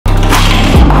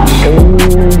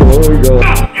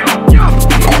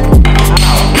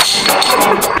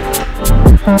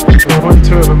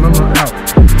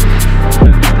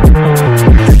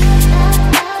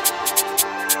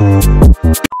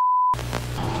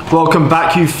Welcome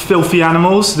back, you filthy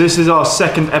animals. This is our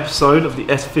second episode of the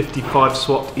S55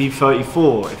 swapped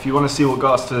E34. If you want to see what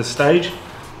got us to this stage,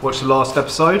 watch the last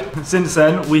episode. Since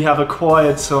then, we have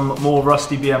acquired some more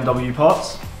rusty BMW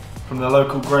parts from the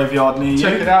local graveyard near you.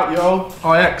 Check it out, yo.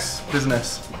 IX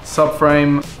business.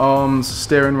 Subframe arms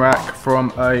steering rack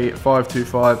from a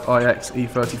 525 iX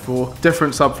E34.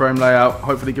 Different subframe layout,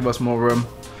 hopefully give us more room.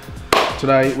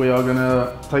 Today we are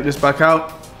gonna take this back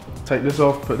out, take this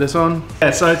off, put this on.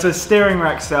 Yeah, so it's a steering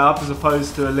rack setup as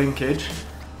opposed to a linkage,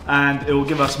 and it will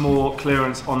give us more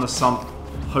clearance on the sump,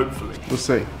 hopefully. We'll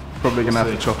see. Probably gonna have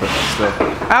to chop it still.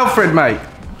 Alfred, mate!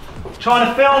 Trying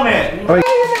to film it!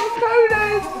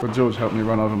 But George helped me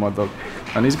run over my dog.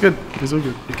 And he's good, he's all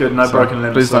good. He's good, no broken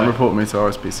limbs. Please don't report me to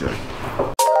RSPCA.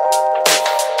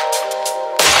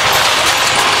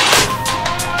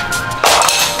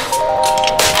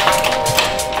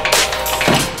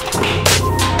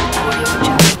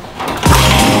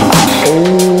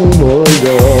 Oh my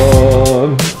god.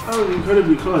 I was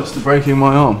incredibly close to breaking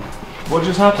my arm. What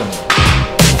just happened?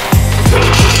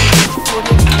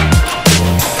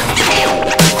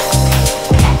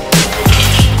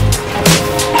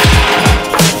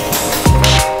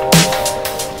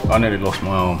 I nearly lost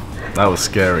my arm. That was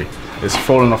scary. It's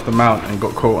fallen off the mount and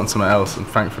got caught on something else, and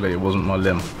thankfully it wasn't my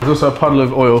limb. There's also a puddle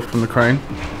of oil from the crane.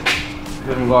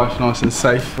 Living life nice and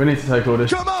safe. We need to take all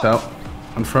this out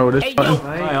and throw all this in. Hey,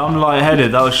 I'm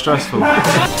lightheaded, that was stressful. How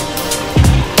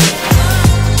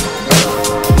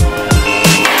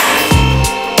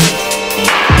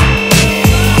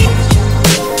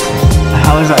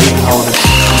is that even holding?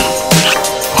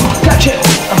 Catch it!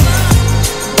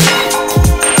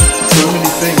 So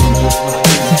many things.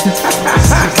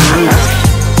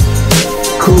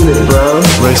 Cool it, bro.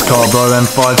 Race car, bro,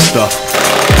 M5 stuff.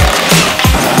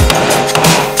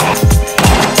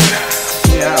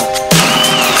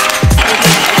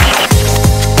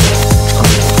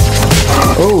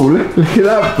 Oh, look at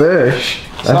that fish.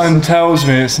 Something tells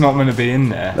me it's not going to be in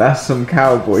there. That's some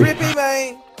cowboy.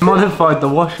 Modified the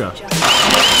washer.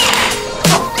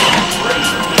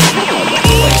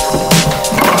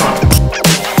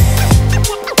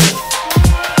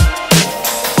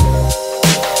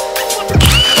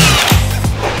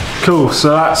 Cool, so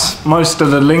that's most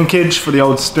of the linkage for the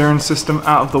old steering system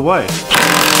out of the way.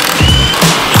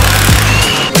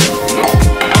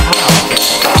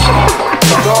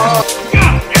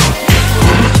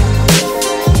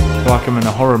 Like I'm in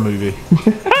a horror movie.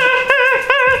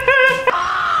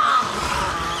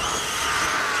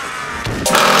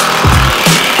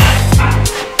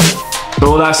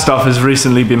 All that stuff has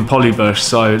recently been polybushed,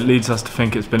 so it leads us to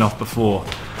think it's been off before.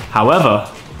 However,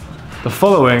 the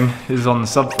following is on the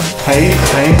subframe. Hey.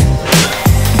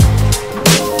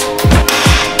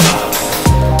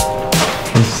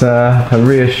 It's a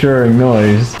reassuring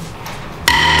noise.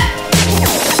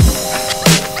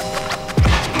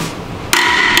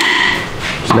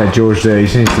 Just let George do it, he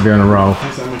seems to be on a roll.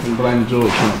 Next time we can blame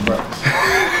George, not Brax.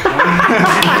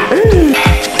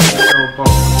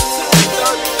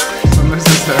 It's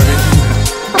unnecessary.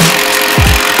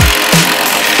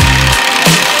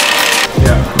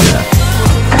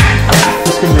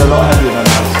 It's going to be a lot heavier than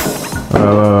that.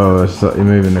 Oh, it's like you're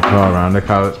moving the car around. Look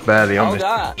how it's barely on this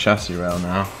chassis rail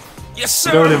now. Yes,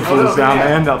 sir. Building falls down,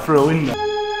 they end up through a window.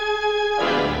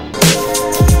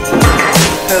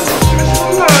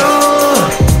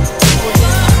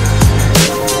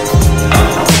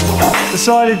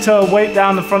 Decided to weight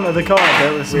down the front of the car a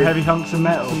bit with some heavy hunks of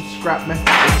metal. Some scrap metal.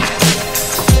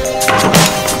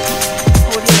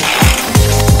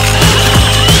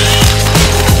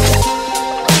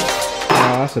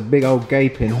 Oh, that's a big old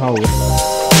gaping hole.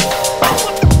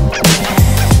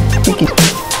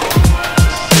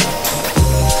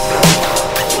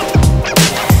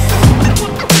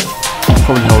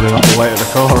 Probably holding up the weight of the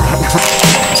car right now.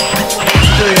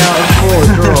 3 out of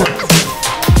 4 drops.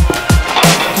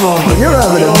 Oh, you're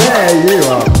having a mare, you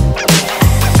are.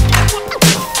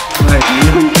 Mate,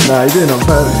 No, you're doing it on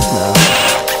purpose now.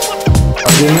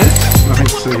 I'm doing this? Nothing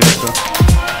to see here, sir.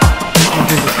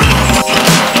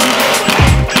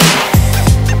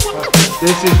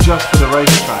 This is just for the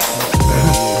racetrack, not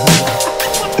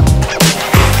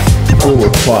for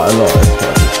Forward quite a lot.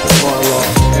 Quite a lot.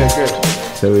 Yeah, good.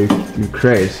 So we've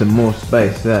created some more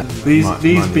space there. These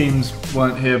Money. beams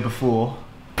weren't here before.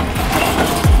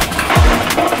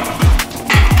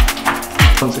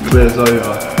 Once it clears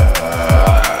over.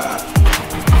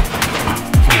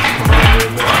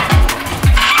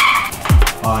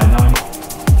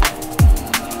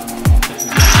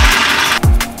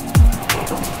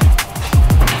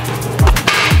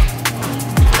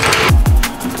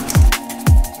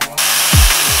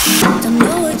 Don't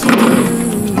know what you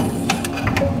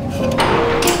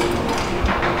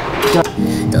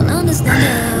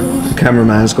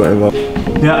cameraman's got it up.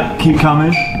 Yeah, keep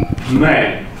coming.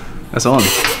 Mate. That's on.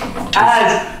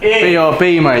 As it.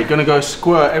 BRB, mate. Gonna go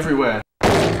squirt everywhere.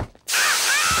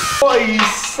 What are you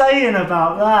saying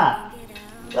about that?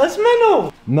 That's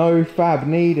mental. No fab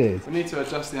needed. We need to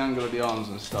adjust the angle of the arms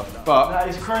and stuff. But That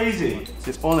is crazy.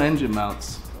 it's on engine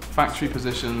mounts. Factory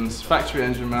positions, factory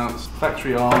engine mounts,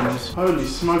 factory arms. Holy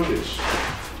smokish.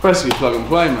 Basically plug and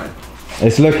play, mate.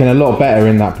 It's looking a lot better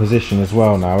in that position as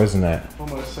well now, isn't it?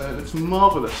 Almost say it looks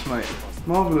marvellous, mate.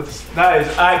 Marvellous. That is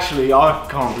actually, I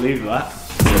can't believe that.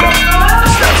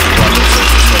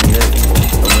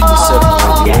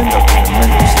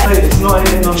 Mate, it's not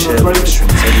hitting on the brakes.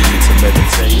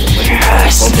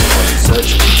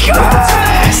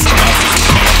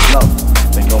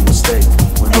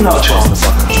 Not a chance.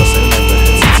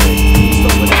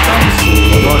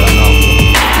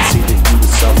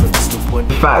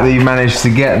 The fact that you managed to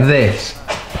get this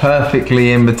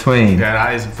perfectly in between. Yeah,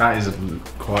 that is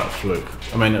quite a fluke.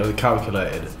 I mean, it was a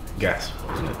calculated guess,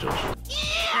 wasn't it, Josh?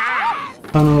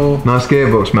 Nice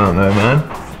gearbox mount though, man.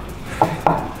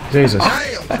 Jesus.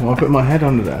 Well, I put my head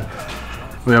under there.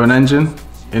 We have an engine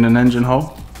in an engine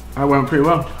hole. That went pretty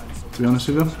well, to be honest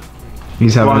with you.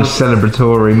 He's having a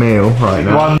celebratory meal right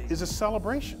now. One is a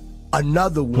celebration.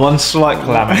 Another one. One slight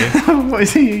calamity. What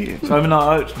is he eating? It's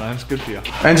overnight oats, man. It's good for you.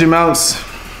 Engine mounts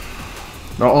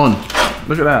are on.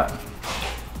 Look at that.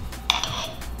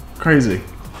 Crazy.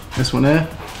 This one here.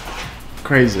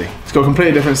 Crazy. It's got a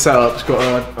completely different setup. It's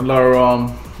got a lower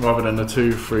arm rather than the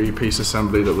 2-3 piece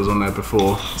assembly that was on there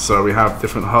before. So we have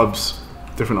different hubs,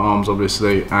 different arms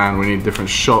obviously, and we need different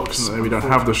shocks. We don't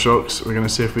have the shocks. We're going to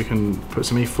see if we can put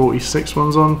some E46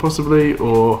 ones on possibly,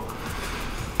 or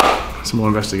some more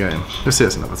investigating. We'll see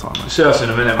us another time, mate. See us in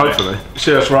a minute, mate. Hopefully.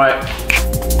 See us right.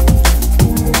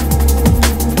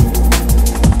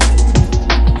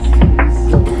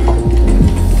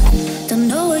 Don't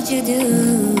know what you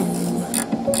do.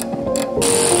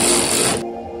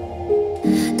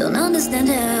 Don't understand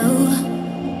how.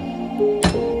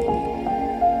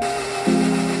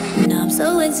 Now I'm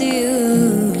so into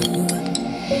you.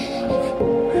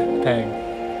 Paying.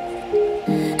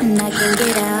 And I can't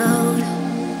get out.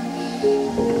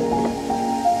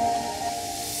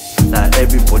 Now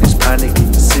everybody's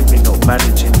panicking, simply not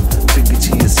managing. Think it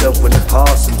to yourself when the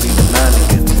past and be the man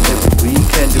again. Every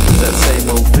weekend it was that same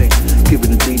old thing.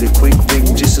 Giving a deal a quick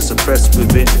ring just to suppress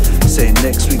within. Saying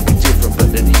next week be different,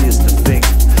 but then here's the thing.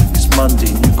 It's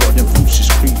Monday and you got them thoughts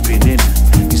just creeping in.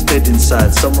 He's dead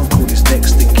inside, someone called his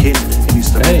next of kin. He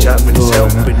needs to reach out with his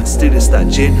help, but instead it's that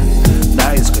gin.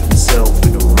 Now he's got himself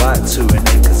with a right to an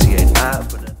end, cause he ain't out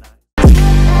for the night.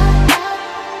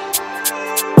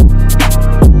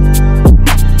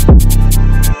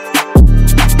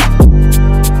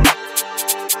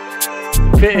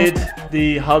 Fitted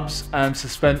the hubs and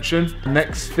suspension. The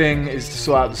next thing is to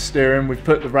sort out the steering. We've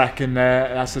put the rack in there,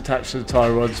 that's attached to the tie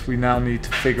rods. We now need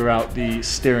to figure out the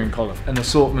steering column. An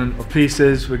assortment of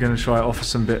pieces. We're going to try offer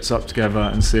some bits up together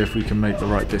and see if we can make the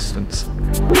right distance.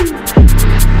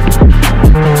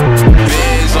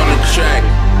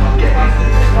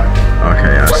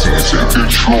 Okay, I see it.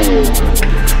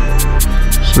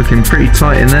 It's looking pretty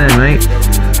tight in there, mate.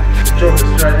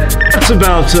 That's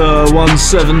about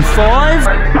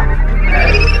 175.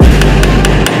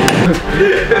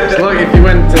 It's like if you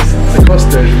went to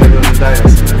Costa in the middle of the day or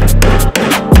something.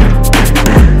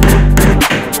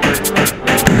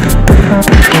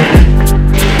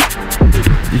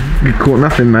 You caught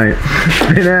nothing, mate.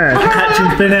 Thin air.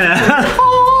 Catching thin air.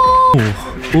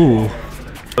 Ooh.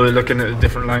 We're looking at the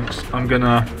different lengths. I'm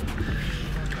gonna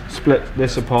split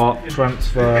this apart,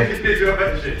 transfer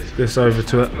this over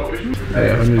to it.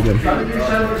 Yeah, I need them.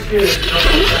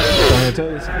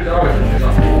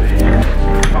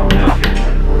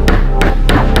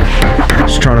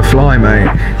 Just trying to fly,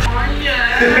 mate.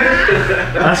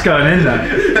 That's going in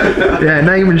there. Yeah,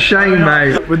 name and shame,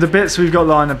 mate. With the bits we've got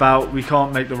lying about, we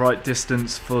can't make the right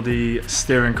distance for the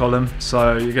steering column,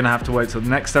 so you're gonna have to wait till the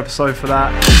next episode for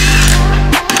that.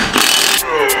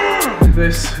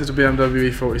 This is a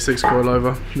BMW E46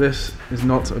 coilover. This is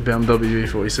not a BMW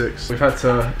E46. We've had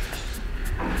to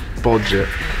bodge it,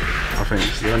 I think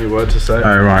is the only word to say.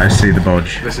 Oh right, I see the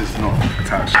bodge. This is not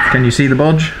attached. Can you see the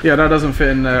bodge? Yeah, that doesn't fit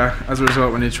in there. As a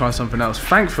result, we need to try something else.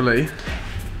 Thankfully,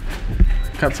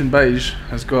 Captain Beige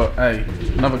has got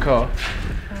another car,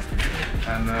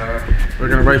 and we're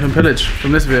going to rape and pillage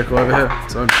from this vehicle over here.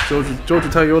 So George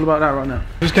will tell you all about that right now.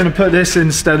 I'm just going to put this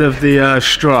instead of the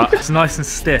strut. It's nice and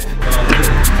stiff.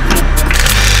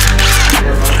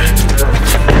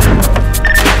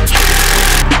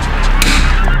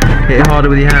 Hit it harder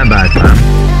with your handbag, man.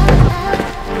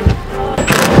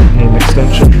 Need an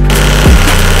extension.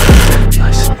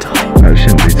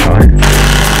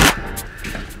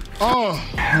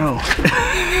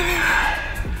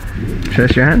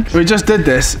 Stretch your hands. We just did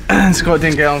this and Scott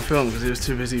didn't get on film because he was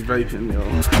too busy vaping.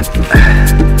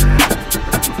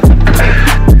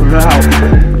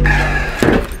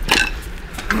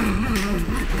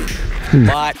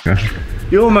 What?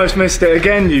 You almost missed it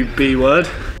again, you B-word.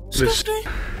 If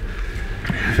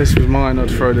this was mine, I'd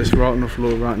throw this right on the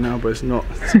floor right now, but it's not.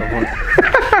 So I won't.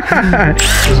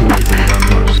 Doesn't need to be done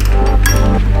much.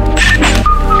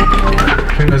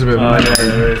 I think there's a bit of yeah,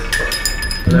 there is.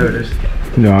 There it is.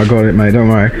 No, I got it, mate, don't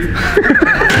worry.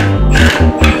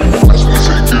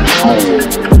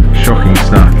 Shocking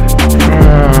stuff.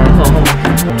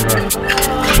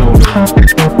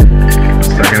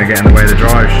 Is that going to get in the way of the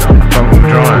drive shot? Bump will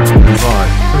drive.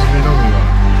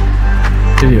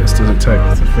 Idiots does it take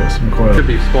to fit some coil? Should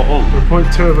be spot on. We'll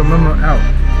point two of them out.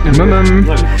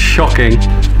 No, shocking.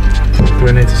 Do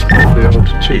we need to split the old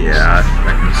cheeks? Yeah, I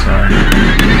reckon so.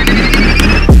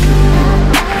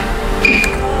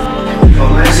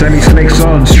 Semi-slicks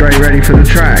on, straight ready for the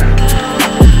track.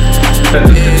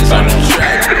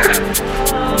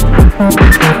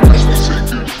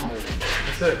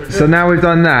 So now we've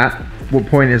done that, what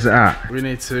point is it at? We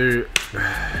need to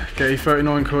get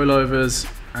E39 coilovers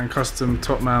and custom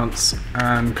top mounts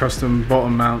and custom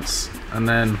bottom mounts, and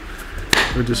then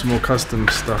we'll do some more custom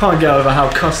stuff. Can't get over how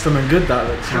custom and good that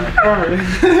looks,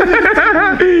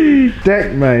 mate.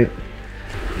 Deck, mate.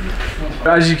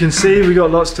 As you can see, we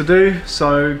got lots to do,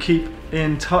 so keep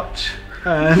in touch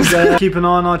and keep an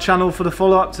eye on our channel for the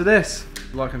follow-up to this.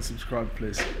 Like and subscribe,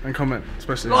 please, and comment,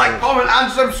 especially. Like, comment,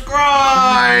 and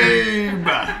subscribe!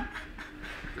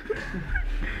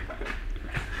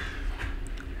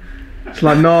 It's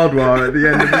like Nardwar at the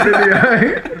end of the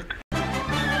video.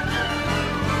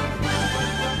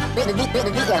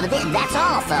 That's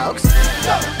all, folks.